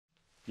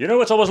You know,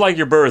 it's almost like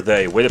your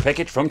birthday with a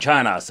package from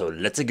China, so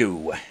let's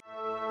go.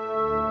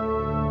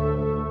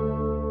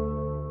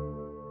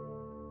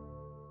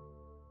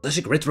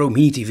 Classic retro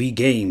mini TV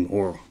game,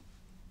 or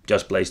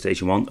just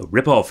PlayStation 1, a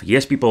rip-off.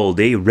 Yes people,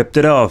 they ripped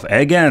it off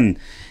again.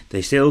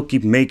 They still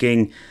keep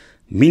making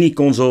mini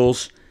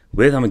consoles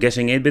with, I'm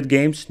guessing, 8-bit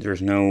games.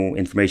 There's no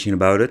information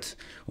about it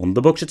on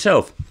the box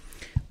itself.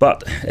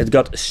 But it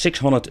got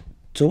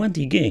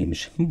 620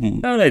 games.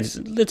 Now let's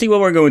see what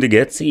we're going to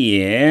get.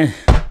 Yeah.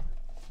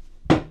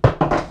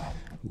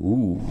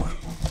 Ooh.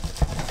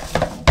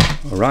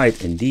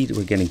 Alright, indeed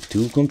we're getting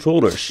 2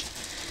 controllers.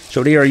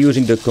 So they are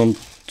using the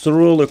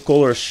controller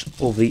colors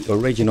of the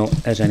original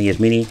SNES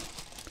Mini.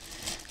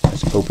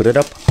 Let's open it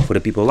up for the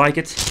people who like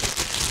it.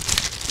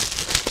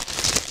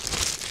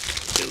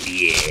 Oh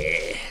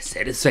yeah,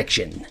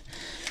 satisfaction.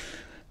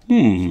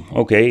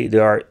 Okay, they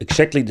are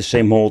exactly the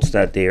same molds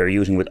that they are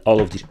using with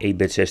all of these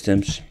 8-bit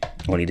systems.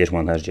 Only this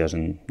one has just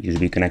an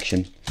USB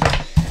connection.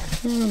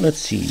 Let's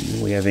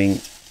see, we're having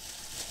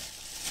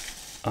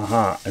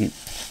an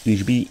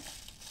USB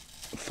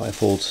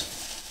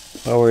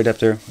 5-volt power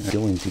adapter. What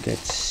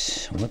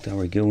are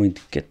we going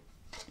to get?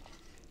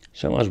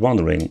 So I was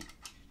wondering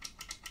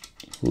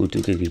who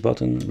to click this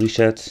button,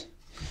 reset.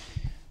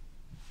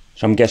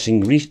 So I'm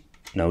guessing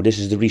no, this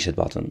is the reset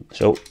button.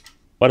 So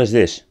what is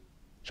this?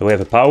 So we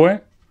have a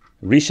power,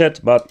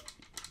 reset, but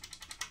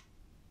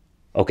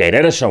okay,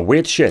 that is some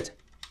weird shit.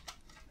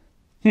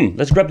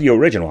 Let's grab the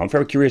original. I'm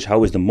very curious,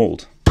 how is the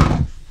mold?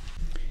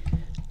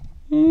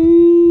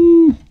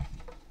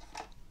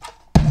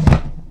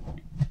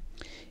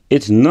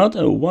 It's not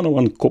a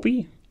 101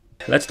 copy.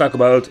 Let's talk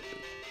about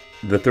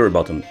the third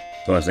button.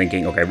 So I was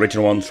thinking, okay,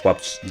 original one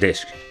swaps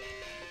disc.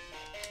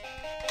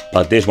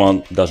 But this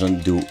one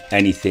doesn't do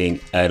anything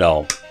at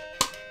all.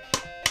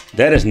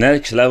 That is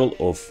next level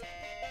of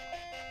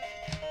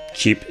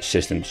cheap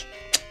systems.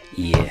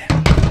 Yeah.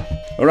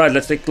 Alright,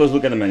 let's take a close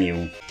look at the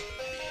menu.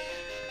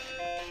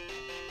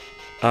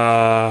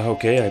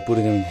 Okay, I put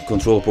it in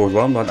controller port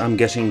 1, but I'm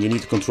guessing you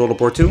need controller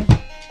port 2.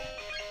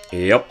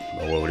 Yep.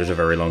 Oh, it is a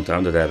very long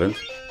time that happened.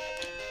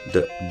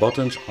 The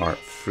buttons are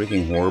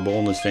freaking horrible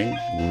on this thing.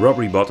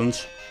 Rubbery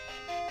buttons.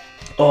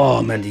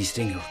 Oh man, these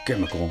things are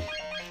chemical.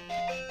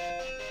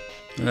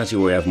 Let's see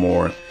what we have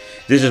more.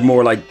 This is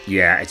more like,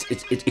 yeah, it's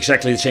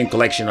exactly the same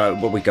collection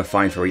what we can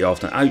find very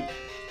often.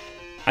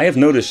 I have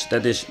noticed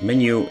that this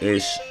menu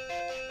is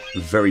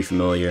very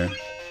familiar.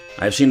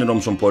 I've seen it on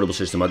some portable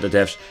system, but it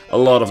has a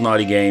lot of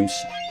naughty games.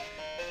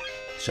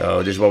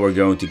 So this is what we're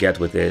going to get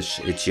with this.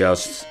 It's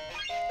just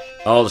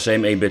all the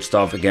same 8-bit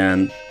stuff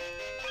again.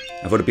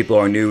 And for the people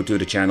who are new to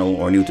the channel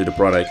or new to the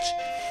product,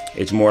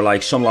 it's more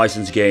like some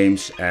licensed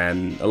games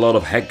and a lot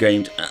of hack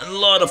games and a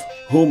lot of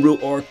homebrew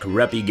or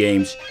crappy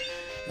games.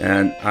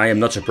 And I am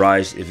not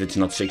surprised if it's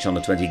not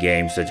 620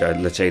 games that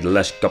let's say the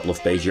last couple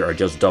of pages are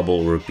just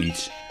double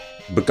repeats.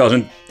 Because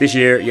in this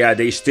year, yeah,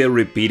 they're still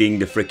repeating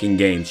the freaking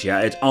games.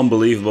 Yeah, it's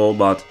unbelievable,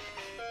 but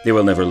they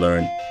will never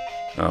learn.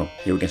 Oh,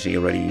 here we can see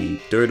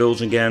already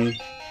turtles again.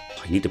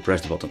 Oh, you need to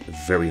press the button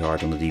very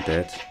hard on the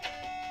D-pad.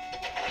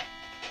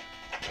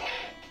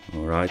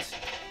 Alright.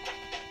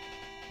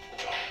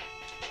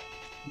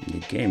 The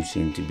game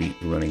seems to be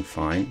running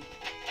fine.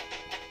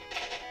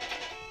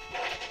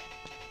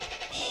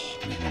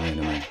 Oh,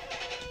 man.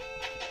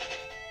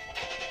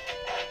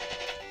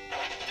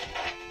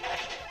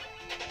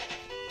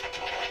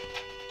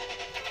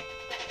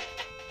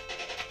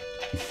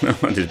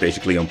 This is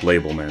basically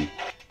unplayable, man.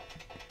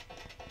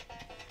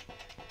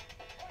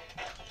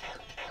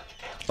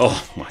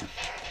 Oh my.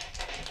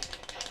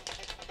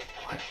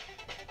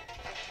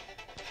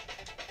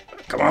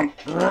 Come on.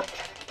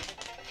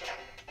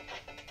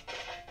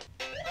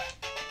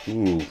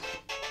 Ooh.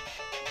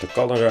 The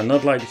colors are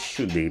not like it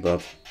should be,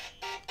 but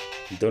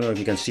I don't know if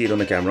you can see it on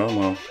the camera.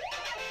 Well,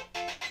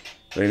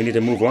 so if you need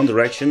to move one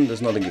direction,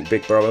 that's not a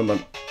big problem,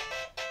 but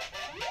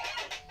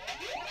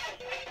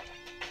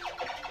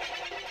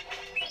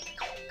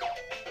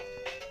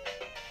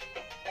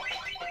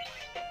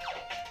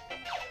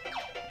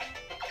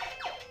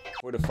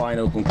for the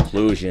final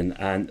conclusion,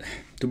 and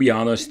to be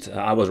honest,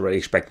 I was already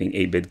expecting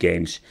 8-bit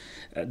games.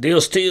 They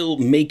are still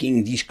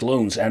making these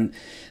clones, and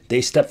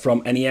they stepped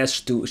from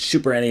NES to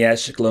Super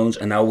NES clones,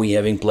 and now we're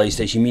having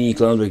PlayStation Mini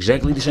clones with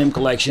exactly the same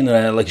collection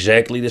and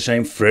exactly the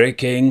same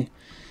freaking